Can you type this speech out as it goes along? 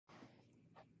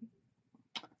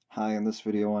Hi, in this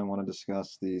video I want to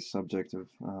discuss the subject of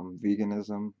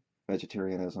veganism,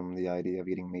 vegetarianism, the idea of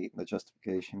eating meat, the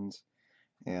justifications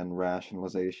and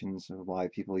rationalizations of why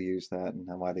people use that and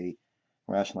why they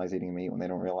rationalize eating meat when they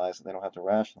don't realize that they don't have to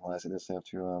rationalize it, they just have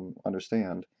to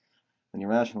understand. When you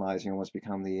rationalize, you almost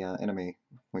become the enemy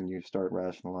when you start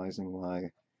rationalizing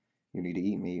why you need to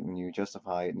eat meat, when you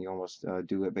justify it and you almost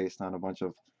do it based on a bunch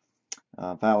of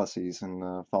fallacies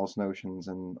and false notions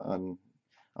and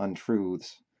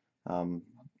untruths. Um,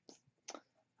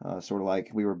 sort of like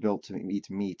we were built to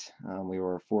eat meat. We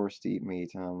were forced to eat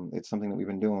meat. It's something that we've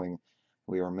been doing.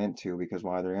 We are meant to because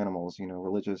why they're animals,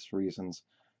 religious reasons,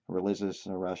 religious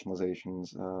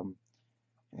rationalizations,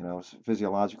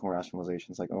 physiological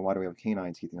rationalizations like, oh, why do we have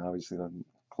canine teeth? Obviously the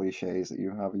cliches that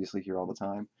you obviously hear all the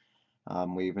time.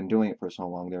 We've been doing it for so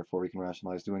long, therefore we can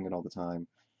rationalize doing it all the time.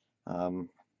 Um,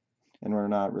 and we're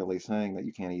not really saying that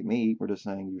you can't eat meat. We're just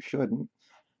saying you shouldn't.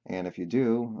 And if you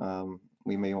do,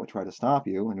 we may try to stop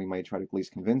you, and we might try to at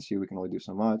least convince you. We can only do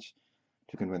so much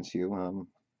to convince you,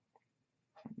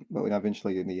 but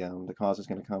eventually the cause is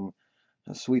going to come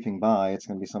sweeping by. It's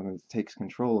going to be something that takes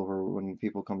control over when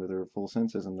people come to their full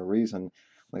senses and the reason.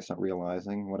 When they start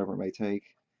realizing whatever it may take,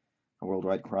 a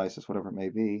worldwide crisis, whatever it may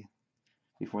be,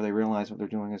 before they realize what they're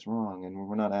doing is wrong. And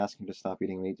we're not asking to stop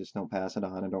eating meat, just don't pass it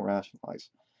on and don't rationalize.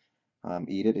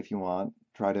 Eat it if you want.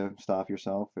 Try to stop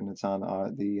yourself, and it's on a lot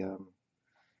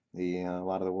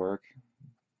of the work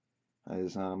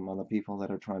is on the people that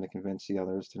are trying to convince the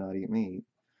others to not eat meat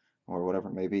or whatever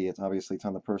it may be. It's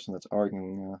on the person that's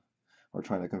arguing or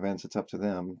trying to convince. It's up to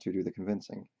them to do the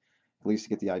convincing. At least to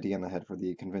get the idea in the head for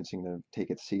the convincing to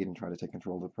take its seed and try to take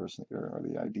control of the person or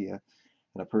the idea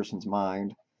in a person's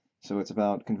mind. So it's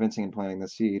about convincing and planting the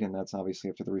seed, and that's obviously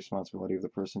up to the responsibility of the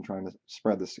person trying to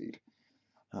spread the seed,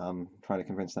 trying to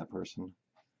convince that person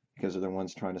because they're the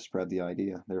ones trying to spread the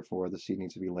idea. Therefore, the seed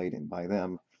needs to be laid in by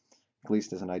them, at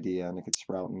least as an idea, and it could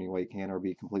sprout in any way it can or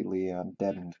be completely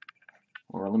deadened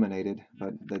or eliminated.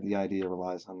 But the idea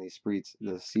relies on the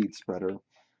seed spreader,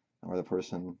 or the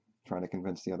person trying to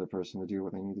convince the other person to do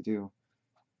what they need to do.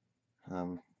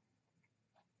 Um,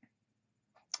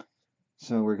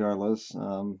 so regardless,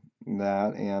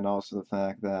 that and also the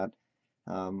fact that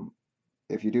um,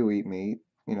 if you do eat meat,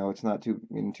 it's not too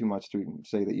much to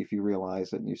say that if you realize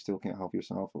that you still can't help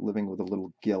yourself, living with a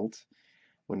little guilt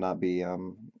would not be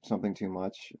something too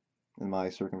much in my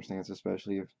circumstance,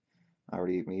 especially if I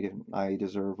already eat meat. And I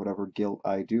deserve whatever guilt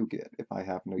I do get if I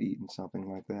happen to eat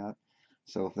something like that.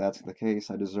 So if that's the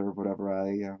case, I deserve whatever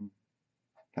I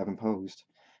have imposed.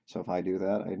 So if I do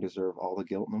that, I deserve all the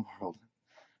guilt in the world.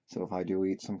 So if I do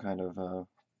eat some kind of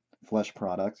flesh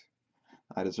product,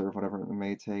 I deserve whatever it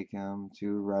may take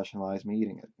to rationalize me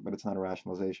eating it. But it's not a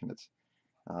rationalization, it's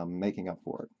making up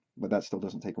for it. But that still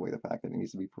doesn't take away the fact that it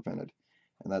needs to be prevented.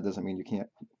 And that doesn't mean you can't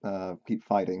keep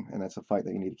fighting, and that's a fight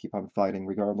that you need to keep on fighting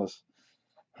regardless.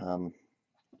 Um,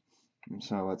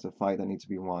 so it's a fight that needs to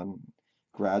be won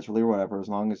gradually or whatever, as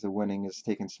long as the winning is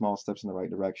taking small steps in the right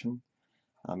direction.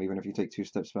 Even if you take 2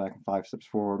 steps back and 5 steps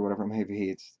forward, whatever it may be,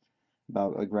 it's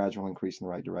about a gradual increase in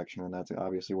the right direction, and that's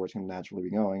obviously where it's going to naturally be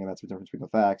going, and that's the difference between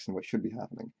the facts and what should be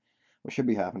happening. What should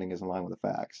be happening is in line with the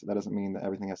facts. That doesn't mean that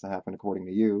everything has to happen according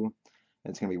to you.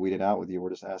 It's going to be weeded out with you. We're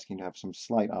just asking to have some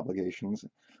slight obligations.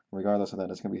 Regardless of that,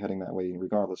 it's going to be heading that way.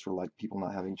 Regardless, for like people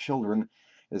not having children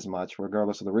as much,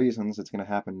 regardless of the reasons, it's going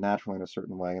to happen naturally in a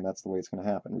certain way, and that's the way it's going to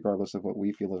happen, regardless of what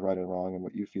we feel is right or wrong and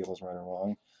what you feel is right or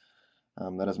wrong.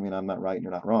 That doesn't mean I'm not right and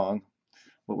you're not wrong.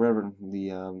 But wherever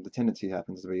the tendency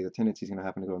happens to be, the tendency is going to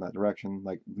happen to go in that direction,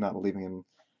 like not believing in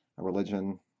a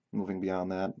religion, moving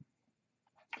beyond that,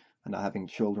 and not having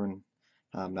children,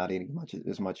 not eating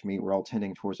as much meat. We're all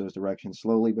tending towards those directions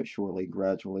slowly but surely,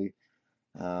 gradually,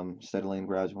 steadily and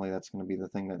gradually. That's going to be the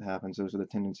thing that happens. Those are the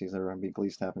tendencies that are going to be at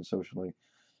least happen socially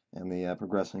in the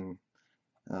progressing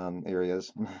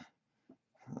areas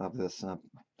of this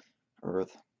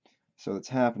earth. So it's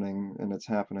happening, and it's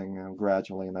happening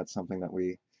gradually, and that's something that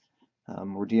we're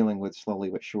dealing with slowly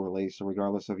but surely. So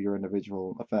regardless of your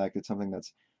individual effect, it's something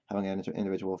that's having an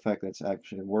individual effect that's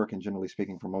actually working, generally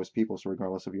speaking, for most people. So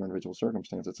regardless of your individual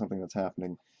circumstance, it's something that's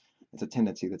happening. It's a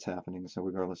tendency that's happening. So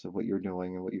regardless of what you're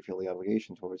doing and what you feel the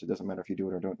obligation towards, it doesn't matter if you do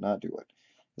it or don't not do it.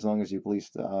 As long as you at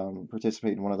least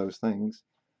participate in one of those things,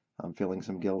 feeling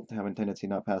some guilt, having tendency,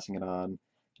 not passing it on,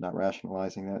 not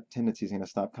rationalizing, that tendency is going to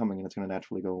stop coming and it's going to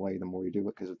naturally go away the more you do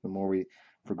it, because the more we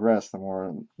progress, the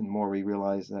more we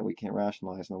realize that we can't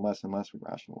rationalize, and the less we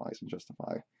rationalize and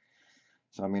justify.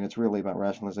 So I mean, it's really about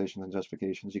rationalizations and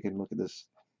justifications. You can look at this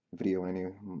video in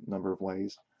any number of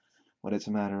ways, but it's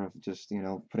a matter of just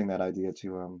putting that idea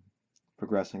to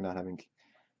progressing, not having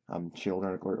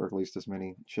children, or at least as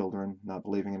many children, not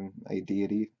believing in a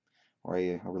deity or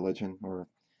a religion or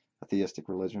a theistic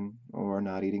religion, or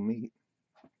not eating meat.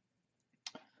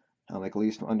 At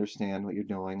least understand what you're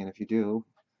doing, and if you do,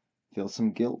 feel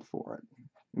some guilt for it.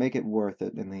 Make it worth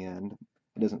it in the end.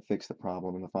 It doesn't fix the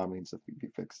problem, and the problem needs to be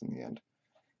fixed in the end.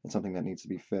 It's something that needs to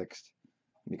be fixed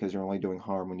because you're only doing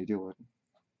harm when you do it.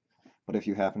 But if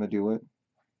you happen to do it,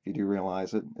 if you do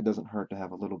realize it, it doesn't hurt to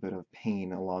have a little bit of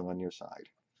pain along on your side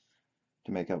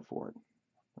to make up for it.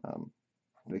 Um,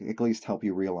 at least help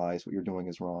you realize what you're doing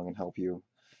is wrong and help you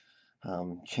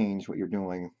change what you're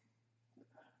doing.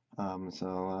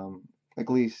 At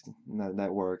least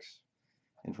that works.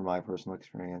 And from my personal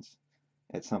experience,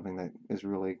 it's something that is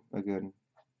really a good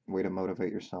way to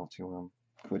motivate yourself to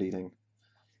quit eating.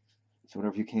 So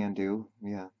whatever you can do,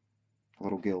 yeah, a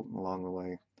little guilt along the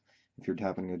way. If you're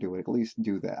happening to do it, at least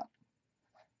do that.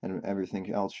 And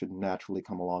everything else should naturally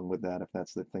come along with that if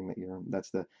that's the thing that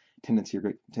that's the tendency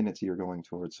you're going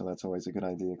towards. So that's always a good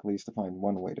idea, at least to find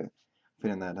one way to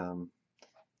fit in that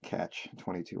catch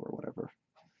 22 or whatever.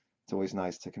 It's always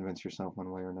nice to convince yourself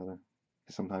one way or another.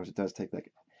 Sometimes it does take that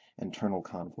internal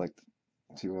conflict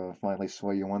to finally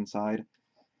sway you one side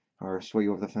or sway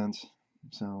you over the fence.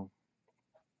 So,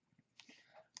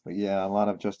 but yeah, a lot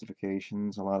of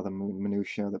justifications, a lot of the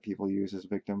minutia that people use as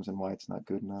victims and why it's not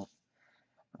good enough.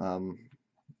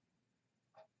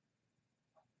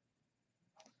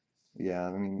 Yeah,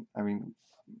 I don't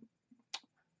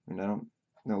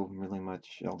know really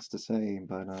much else to say,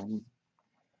 but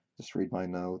just read my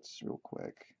notes real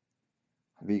quick.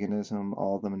 Veganism,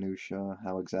 all the minutia,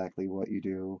 how exactly what you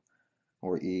do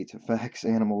or eat affects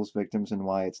animals, victims, and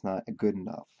why it's not good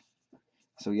enough.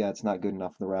 So yeah, it's not good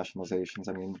enough for the rationalizations.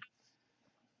 I mean,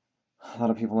 a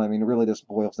lot of people, it really just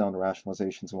boils down to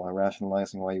rationalizations and why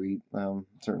rationalizing why you eat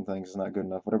certain things is not good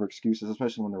enough. Whatever excuses,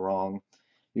 especially when they're wrong,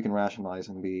 you can rationalize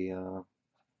and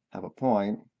have a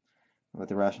point, but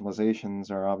the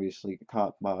rationalizations are obviously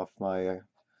caught off by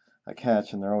a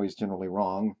catch, and they're always generally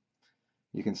wrong.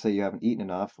 You can say you haven't eaten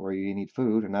enough or you need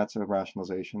food, and that's a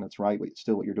rationalization. That's right, but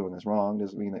still what you're doing is wrong.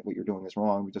 Doesn't mean that what you're doing is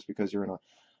wrong just because you're in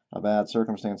a bad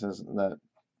circumstances that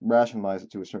rationalize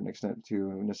it to a certain extent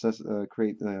to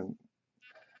create the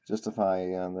justify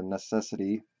the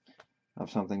necessity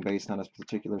of something based on a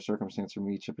particular circumstance or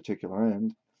reach a particular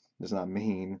end does not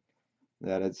mean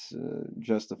that it's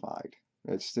justified.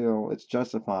 It's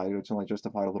justified. It's only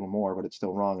justified a little more, but it's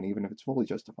still wrong. And even if it's fully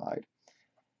justified,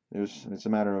 it's a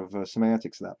matter of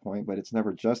semantics at that point. But it's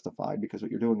never justified because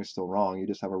what you're doing is still wrong. You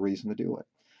just have a reason to do it.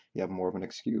 You have more of an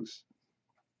excuse.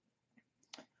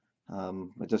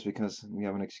 But just because you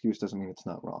have an excuse doesn't mean it's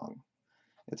not wrong.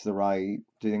 It's the right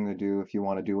thing to do if you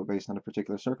want to do it based on a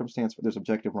particular circumstance, but there's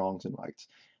objective wrongs and rights.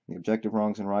 And the objective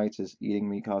wrongs and rights is eating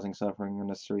meat causing suffering,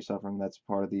 unnecessary suffering. That's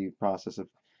part of the process of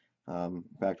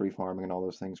factory farming and all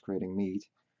those things creating meat.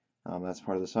 That's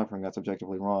part of the suffering. That's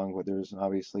objectively wrong, but there's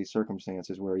obviously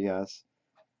circumstances where, yes,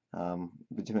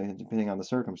 depending on the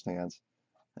circumstance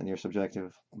and your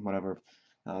subjective, whatever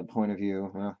point of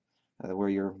view, where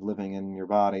you're living in your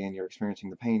body and you're experiencing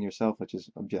the pain yourself, which is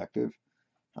objective.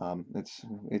 It's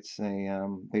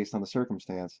based on the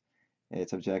circumstance.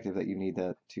 It's objective that you need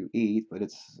that to eat, but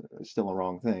it's still a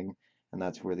wrong thing, and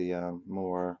that's where the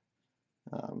more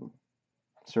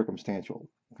circumstantial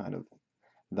kind of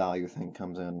value thing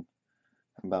comes in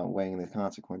about weighing the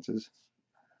consequences.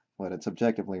 But it's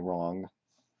objectively wrong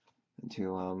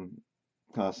to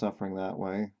cause suffering that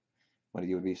way. But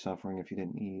you would be suffering if you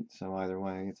didn't eat. So either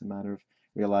way, it's a matter of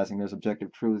realizing there's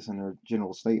objective truths in their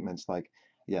general statements. Like,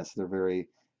 yes, they're very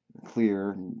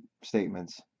clear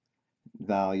statements.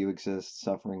 Value exists,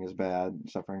 suffering is bad,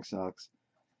 suffering sucks.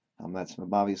 That's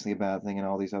obviously a bad thing, and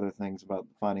all these other things about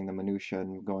finding the minutia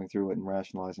and going through it and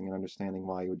rationalizing and understanding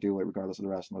why you would do it regardless of the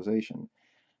rationalization.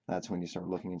 That's when you start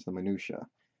looking into the minutia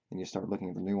and you start looking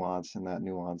at the nuance, and that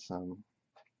nuance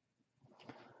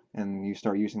and you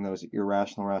start using those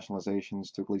irrational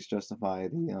rationalizations to at least justify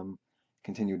the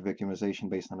continued victimization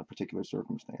based on a particular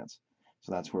circumstance.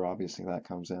 So that's where obviously that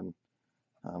comes in.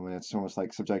 And it's almost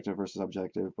like subjective versus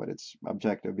objective, but it's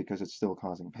objective because it's still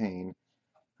causing pain,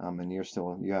 and you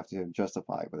have to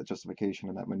justify. But the justification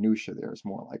and that minutia there is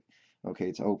more like, okay,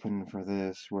 it's open for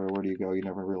this. Where do you go? You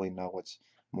never really know what's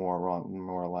more wrong,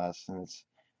 more or less, and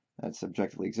it's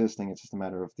objectively existing. It's just a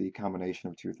matter of the combination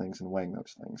of two things and weighing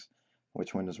those things,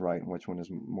 which one is right and which one is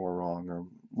more wrong, or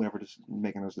whatever. Just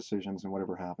making those decisions and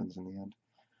whatever happens in the end.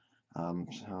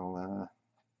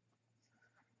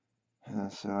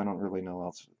 So I don't really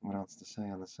know what else to say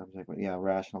on this subject, but yeah,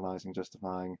 rationalizing,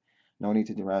 justifying. No need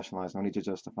to rationalize, no need to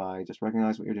justify. Just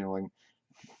recognize what you're doing.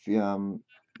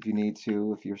 if you need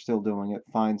to, if you're still doing it,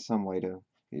 find some way to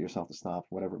get yourself to stop,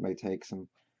 whatever it may take, some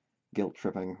guilt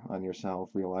tripping on yourself,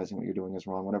 realizing what you're doing is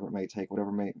wrong, whatever it may take,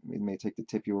 whatever it may take to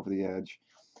tip you over the edge,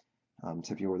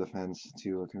 tip you over the fence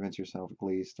to convince yourself at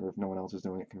least, or if no one else is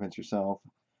doing it, convince yourself,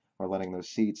 or letting those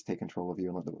seeds take control of you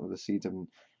and let the seeds of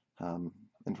um,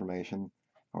 information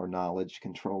or knowledge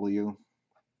control you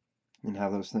and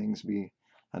have those things be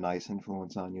a nice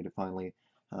influence on you to finally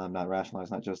not rationalize,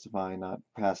 not justify, not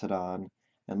pass it on,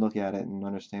 and look at it and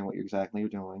understand what exactly you're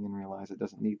doing and realize it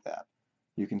doesn't need that.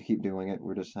 You can keep doing it.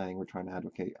 We're just saying we're trying to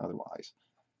advocate otherwise.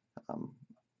 Um,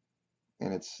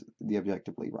 and it's the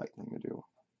objectively right thing to do.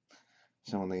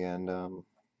 So in the end,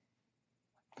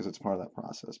 because it's part of that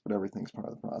process, but everything's part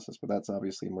of the process. But that's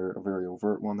obviously a very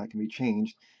overt one that can be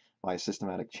changed by a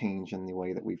systematic change in the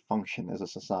way that we function as a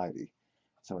society.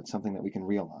 So it's something that we can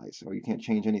realize. So you can't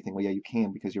change anything. Well, yeah, you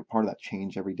can because you're part of that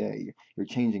change every day. You're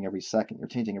changing every second. You're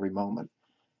changing every moment.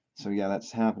 So yeah,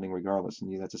 that's happening regardless,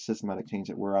 and that's a systematic change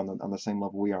that we're on the same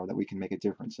level we are, that we can make a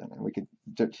difference in, and we can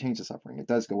change the suffering. It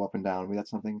does go up and down. I mean, that's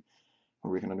something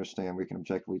where we can understand. We can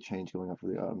objectively change going up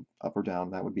or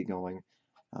down. That would be going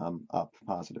up,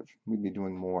 positive. We'd be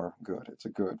doing more good. It's a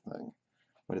good thing,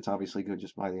 but it's obviously good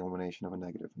just by the elimination of a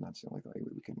negative, and that's the only way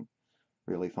we can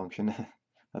really function.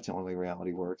 That's the only way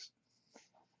reality works.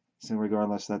 So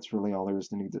regardless, that's really all there is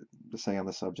to need to say on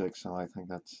the subject. So I think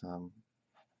that's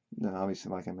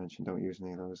obviously, like I mentioned, don't use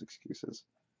any of those excuses,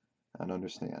 and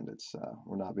understand it's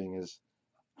we're not being as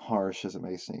harsh as it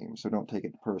may seem. So don't take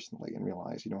it personally, and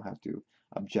realize you don't have to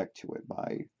object to it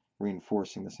by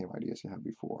reinforcing the same ideas you had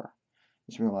before.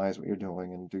 Just realize what you're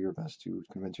doing and do your best to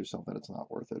convince yourself that it's not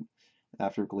worth it.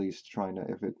 After at least trying to,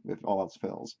 if all else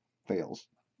fails.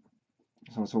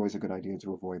 So it's always a good idea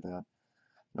to avoid that.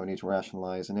 No need to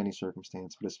rationalize in any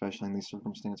circumstance, but especially in these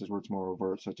circumstances where it's more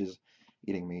overt, such as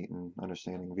eating meat and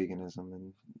understanding veganism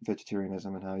and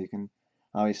vegetarianism and how you can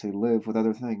obviously live with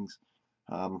other things.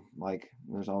 Like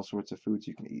there's all sorts of foods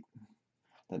you can eat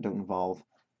that don't involve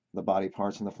the body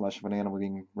parts and the flesh of an animal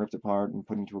being ripped apart and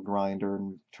put into a grinder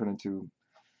and turned into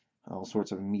all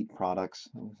sorts of meat products,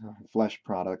 flesh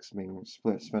products being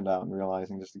spit out, and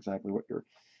realizing just exactly what you're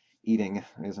eating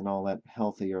isn't all that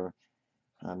healthy or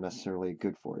necessarily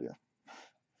good for you.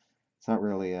 It's not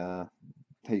really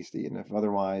tasty, and if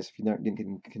otherwise, if you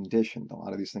didn't get conditioned, a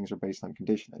lot of these things are based on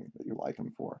conditioning that you like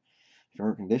them for. If you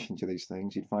weren't conditioned to these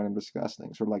things, you'd find them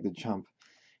disgusting. Sort of like the jump.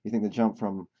 You think the jump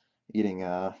from eating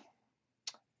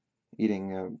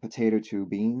potato to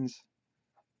beans.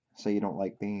 Say you don't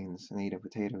like beans and eating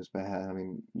potato is bad. I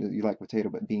mean, you like potato,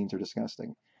 but beans are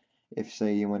disgusting. If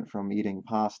say you went from eating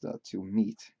pasta to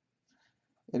meat,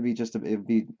 it'd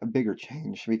be a bigger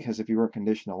change, because if you weren't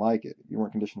conditioned to like it, if you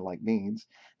weren't conditioned to like beans,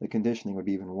 the conditioning would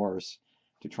be even worse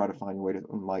to try to find a way to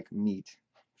like meat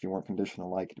if you weren't conditioned to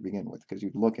like it to begin with, because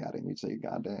you'd look at it and you'd say,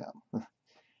 God damn,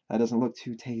 that doesn't look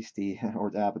too tasty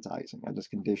or appetizing. I'm just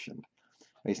conditioned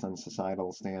based on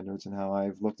societal standards and how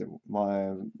I've looked at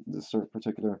the certain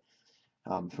particular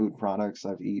food products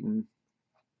I've eaten.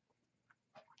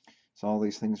 So all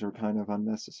these things are kind of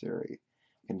unnecessary.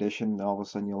 Conditioned, all of a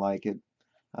sudden you like it.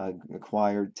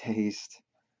 Acquired taste,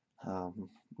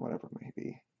 whatever it may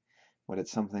be. But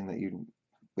it's something that you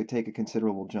would take a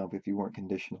considerable jump if you weren't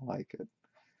conditioned to like it.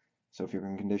 So if you're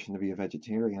conditioned to be a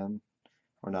vegetarian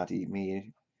or not to eat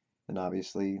meat, then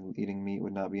obviously eating meat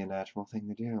would not be a natural thing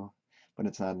to do. But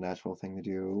it's not a natural thing to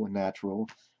do. Natural,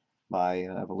 by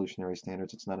evolutionary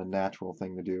standards, it's not a natural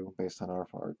thing to do based on our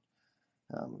part.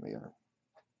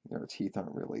 Your teeth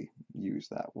aren't really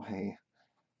used that way,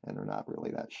 and they're not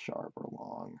really that sharp or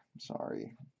long. I'm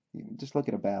sorry. You can just look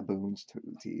at a baboon's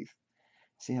teeth.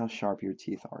 See how sharp your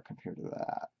teeth are compared to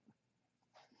that.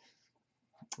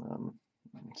 Um,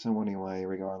 so anyway,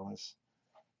 regardless,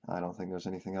 I don't think there's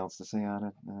anything else to say on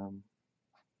it.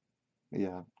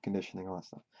 Yeah, conditioning, all that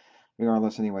stuff.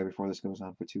 Regardless, anyway, before this goes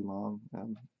on for too long,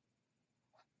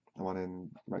 I want to end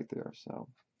right there. So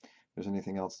if there's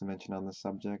anything else to mention on this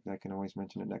subject, I can always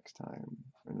mention it next time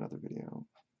in another video.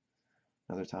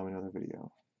 Another time, another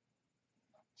video.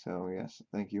 So yes,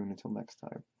 thank you, and until next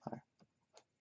time. Bye.